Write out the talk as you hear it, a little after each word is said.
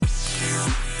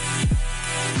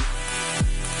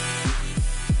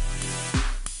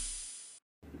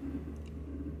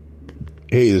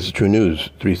Hey, this is True News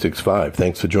 365.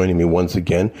 Thanks for joining me once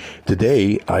again.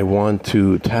 Today, I want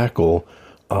to tackle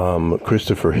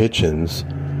Christopher Hitchens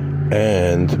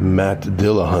and Matt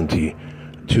Dillahunty,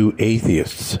 two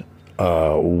atheists.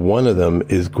 One of them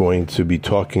is going to be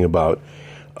talking about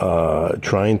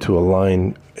trying to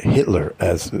align Hitler,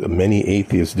 as many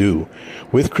atheists do,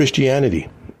 with Christianity,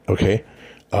 okay,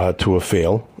 to a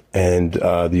fail. And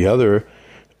the other,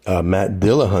 Matt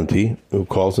Dillahunty, who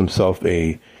calls himself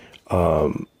a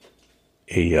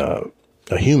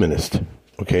humanist,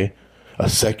 okay, a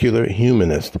secular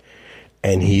humanist,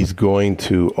 and he's going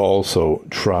to also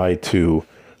try to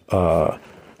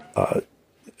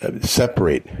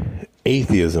separate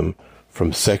atheism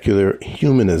from secular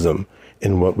humanism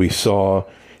in what we saw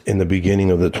in the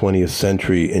beginning of the 20th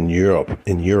century in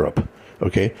Europe.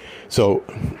 Okay, so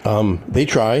they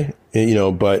try,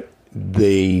 but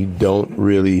they don't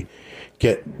really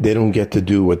get to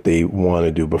do what they want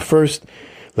to do. But first,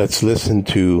 let's listen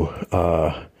to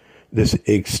this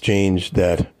exchange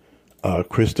that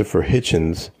Christopher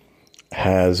Hitchens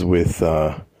has with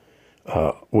on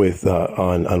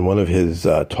one of his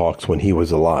talks when he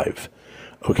was alive.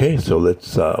 Okay, so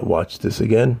let's watch this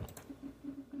again.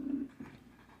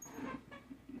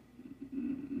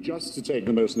 Just to take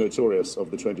the most notorious of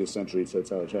the 20th century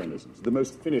totalitarianisms, the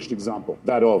most finished example,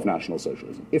 that of National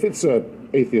Socialism. If it's an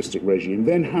atheistic regime,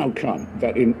 then how come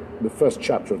that in the first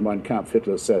chapter of Mein Kampf,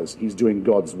 Hitler says he's doing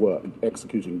God's work,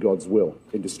 executing God's will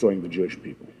in destroying the Jewish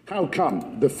people? How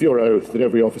come the Führer oath that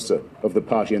every officer of the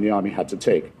party and the army had to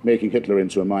take, making Hitler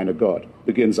into a minor god,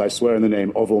 begins, I swear in the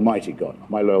name of Almighty God,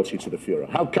 my loyalty to the Führer?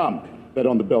 How come that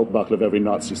on the belt buckle of every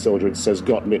Nazi soldier it says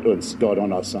Gott mit uns, God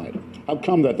on our side? How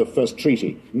come that the first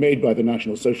treaty made by the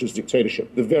National Socialist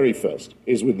dictatorship, the very first,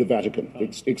 is with the Vatican,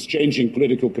 exchanging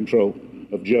political control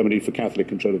of Germany for Catholic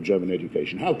control of German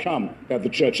education? How come that the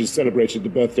churches celebrated the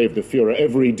birthday of the Führer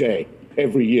every day,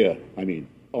 every year,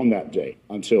 on that day,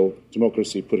 until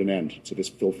democracy put an end to this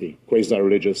filthy,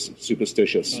 quasi-religious,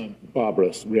 superstitious,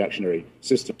 barbarous, reactionary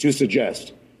system, to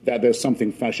suggest that there's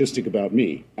something fascistic about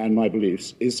me and my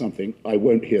beliefs is something I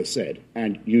won't hear said,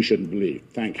 and you shouldn't believe.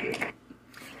 Thank you.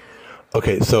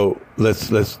 Okay, so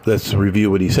let's review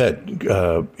what he said.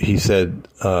 He said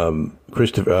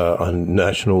Christopher on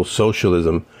National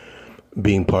Socialism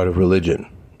being part of religion.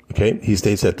 Okay, he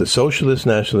states that the socialist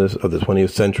nationalists of the 20th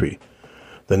century,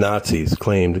 the Nazis,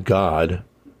 claimed God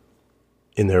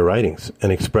in their writings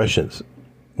and expressions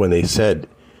when they said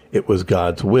it was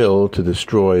God's will to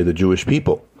destroy the Jewish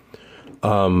people.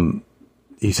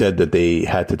 He said that they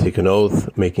had to take an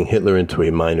oath, making Hitler into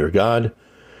a minor god.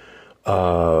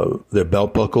 Their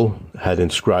belt buckle had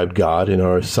inscribed God on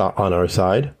our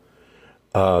side.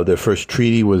 Their first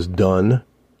treaty was done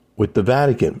with the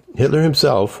Vatican. Hitler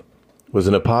himself was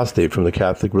an apostate from the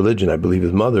Catholic religion. I believe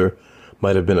his mother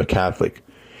might have been a Catholic.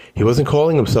 He wasn't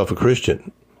calling himself a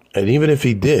Christian. And even if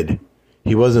he did,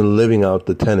 he wasn't living out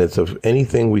the tenets of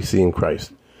anything we see in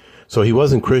Christ. So he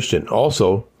wasn't Christian.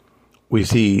 Also, we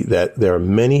see that there are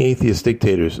many atheist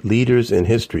dictators, leaders in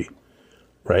history,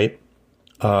 right,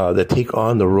 that take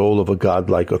on the role of a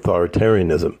godlike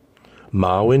authoritarianism.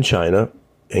 Mao in China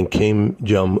and Kim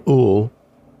Jong-il,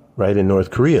 right, in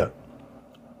North Korea.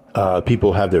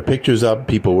 People have their pictures up.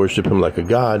 People worship him like a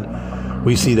god.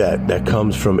 We see that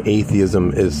comes from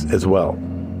atheism as well,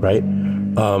 right?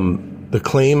 The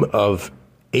claim of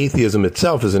atheism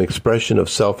itself is an expression of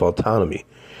self-autonomy,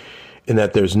 in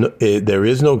that there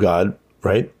is no God,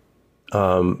 right?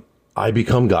 I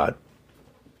become God.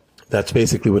 That's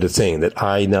basically what it's saying, that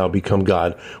I now become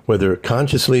God, whether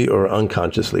consciously or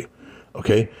unconsciously,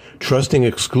 okay? Trusting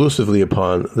exclusively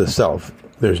upon the self.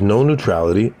 There's no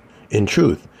neutrality in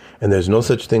truth, and there's no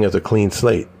such thing as a clean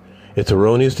slate. It's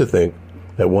erroneous to think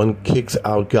that one kicks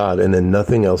out God and then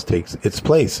nothing else takes its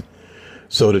place.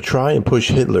 So to try and push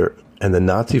Hitler and the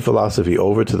Nazi philosophy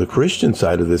over to the Christian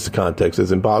side of this context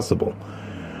is impossible.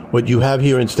 What you have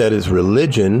here instead is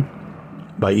religion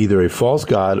by either a false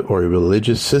god or a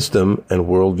religious system and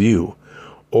worldview,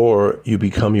 or you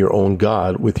become your own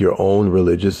God with your own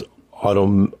religious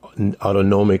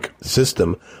autonomic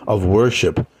system of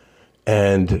worship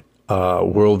and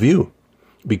worldview.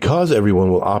 Because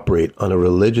everyone will operate on a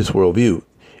religious worldview,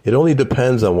 it only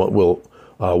depends on what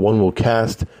one will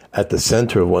cast at the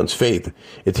center of one's faith.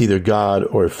 It's either God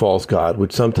or a false god,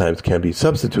 which sometimes can be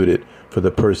substituted for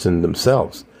the person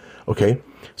themselves. Okay,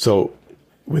 so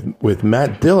with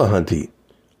Matt Dillahunty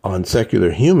on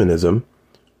secular humanism,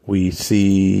 we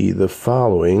see the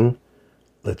following.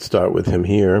 Let's start with him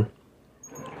here.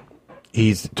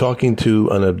 He's talking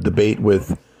on a debate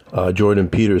with Jordan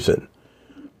Peterson.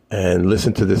 and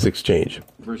listen to this exchange.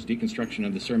 First deconstruction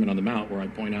of the Sermon on the Mount, where I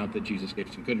point out that Jesus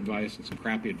gave some good advice and some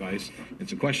crappy advice and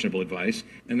some questionable advice,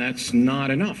 and that's not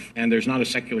enough. And there's not a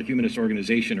secular humanist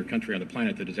organization or country on the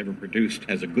planet that has ever produced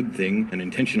as a good thing, an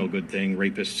intentional good thing,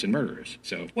 rapists and murderers.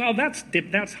 So, well, that's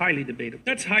highly debatable.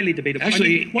 That's highly debatable.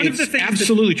 Actually, it's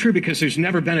absolutely true, because there's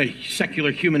never been a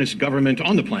secular humanist government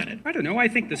on the planet. I don't know. I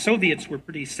think the Soviets were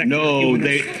pretty secular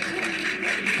humanists.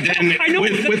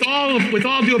 With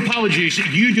all due apologies,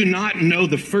 you do not know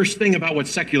the first thing about what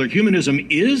secular humanism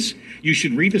is. You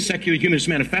should read the secular humanist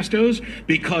manifestos,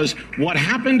 because what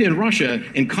happened in Russia,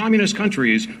 in communist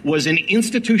countries, was an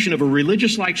institution of a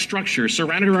religious-like structure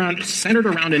centered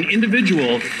around an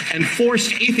individual and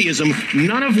forced atheism,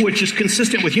 none of which is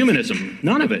consistent with humanism.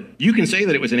 None of it. You can say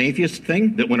that it was an atheist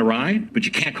thing that went awry, but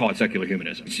you can't call it secular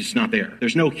humanism. It's just not there.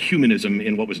 There's no humanism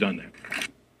in what was done there.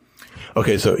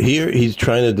 Okay, so here he's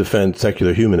trying to defend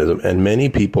secular humanism, and many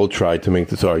people try to make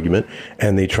this argument,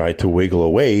 and they try to wiggle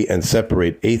away and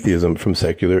separate atheism from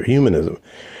secular humanism.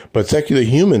 But secular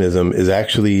humanism is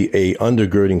actually a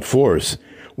undergirding force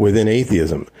within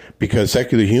atheism, because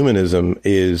secular humanism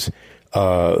is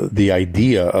the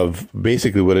idea of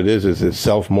basically what it is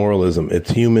self-moralism.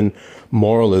 It's human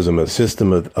moralism, a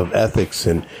system of ethics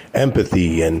and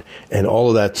empathy and all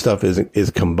of that stuff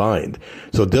is combined.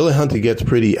 So Dillahunty gets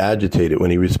pretty agitated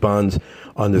when he responds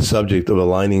on the subject of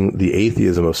aligning the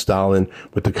atheism of Stalin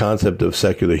with the concept of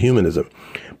secular humanism.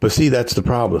 But see, that's the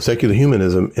problem. Secular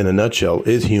humanism, in a nutshell,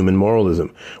 is human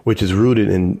moralism, which is rooted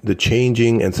in the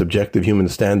changing and subjective human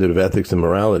standard of ethics and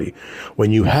morality.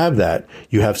 When you have that,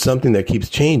 you have something that keeps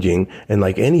changing, and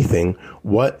like anything,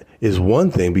 what is one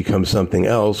thing becomes something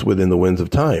else within the winds of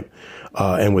time.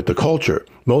 And with the culture,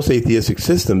 most atheistic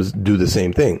systems do the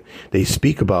same thing. They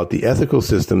speak about the ethical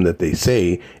system that they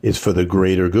say is for the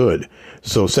greater good.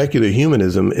 So secular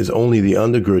humanism is only the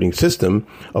undergirding system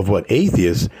of what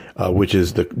atheists, which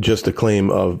is just the claim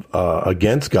of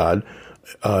against God,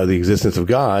 the existence of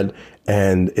God,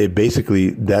 and it basically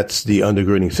that's the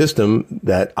undergirding system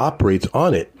that operates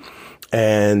on it.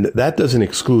 And that doesn't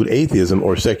exclude atheism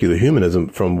or secular humanism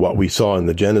from what we saw in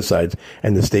the genocides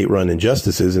and the state-run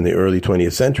injustices in the early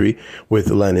 20th century with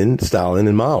Lenin, Stalin,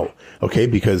 and Mao. Okay,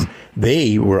 because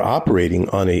they were operating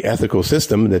on a ethical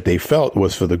system that they felt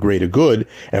was for the greater good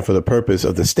and for the purpose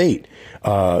of the state.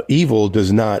 Evil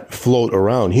does not float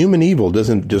around. Human evil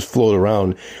doesn't just float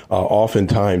around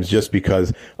oftentimes just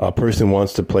because a person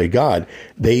wants to play God.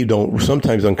 They don't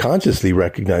sometimes unconsciously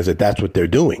recognize that that's what they're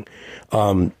doing.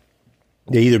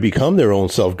 They either become their own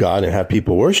self-God and have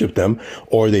people worship them,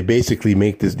 or they basically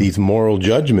make these moral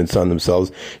judgments on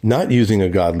themselves, not using a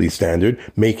godly standard,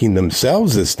 making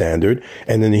themselves the standard.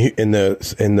 And then in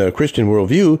the Christian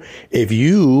worldview, if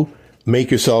you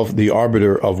make yourself the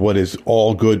arbiter of what is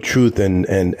all good, truth,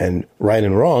 and right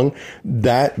and wrong,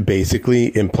 that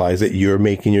basically implies that you're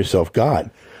making yourself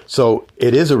God. So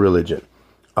it is a religion.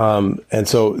 And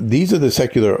so these are the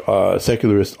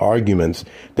secularist arguments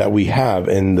that we have,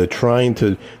 and the trying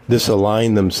to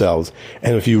disalign themselves.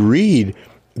 And if you read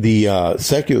the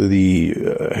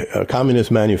communist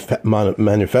humanist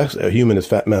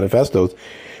manifestos,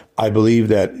 I believe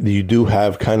that you do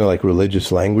have kind of like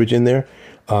religious language in there.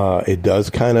 It does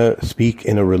kind of speak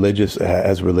in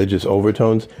as religious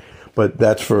overtones, but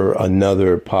that's for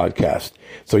another podcast.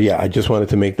 So yeah, I just wanted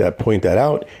to point that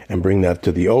out and bring that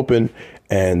to the open.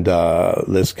 And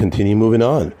let's continue moving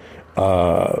on.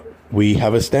 We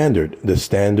have a standard, the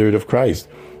standard of Christ.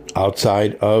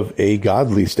 Outside of a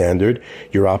godly standard,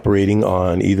 you're operating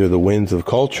on either the winds of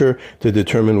culture to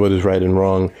determine what is right and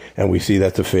wrong, and we see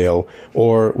that's a fail,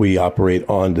 or we operate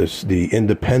on the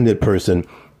independent person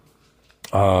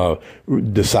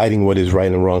deciding what is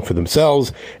right and wrong for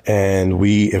themselves. And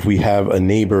if we have a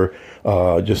neighbor,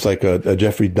 just like a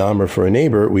Jeffrey Dahmer for a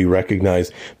neighbor, we recognize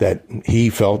that he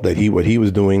felt that what he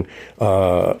was doing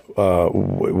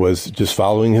was just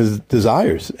following his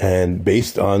desires, and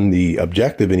based on the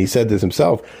objective, and he said this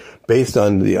himself, based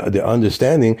on the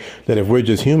understanding that if we're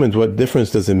just humans, what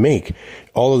difference does it make?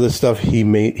 All of this stuff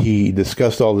he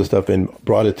discussed all this stuff and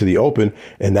brought it to the open,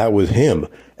 and that was him.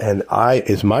 And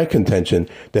it's my contention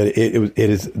that it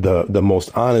is the most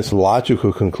honest,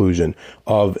 logical conclusion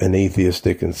of an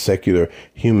atheistic and secular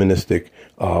humanistic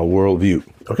worldview.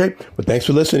 Okay, but thanks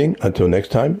for listening. Until next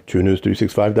time,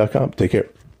 TrueNews365.com. Take care.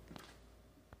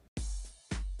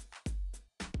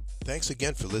 Thanks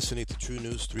again for listening to True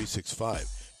News 365.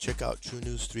 Check out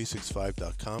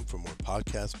TrueNews365.com for more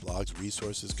podcasts, blogs,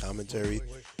 resources, commentary.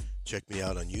 Check me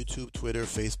out on YouTube, Twitter,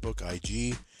 Facebook,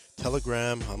 IG.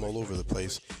 Telegram. I'm all over the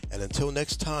place. And until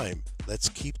next time, let's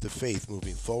keep the faith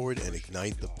moving forward and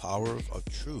ignite the power of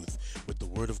truth with the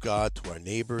Word of God to our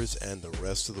neighbors and the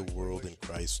rest of the world in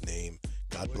Christ's name.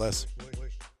 God bless.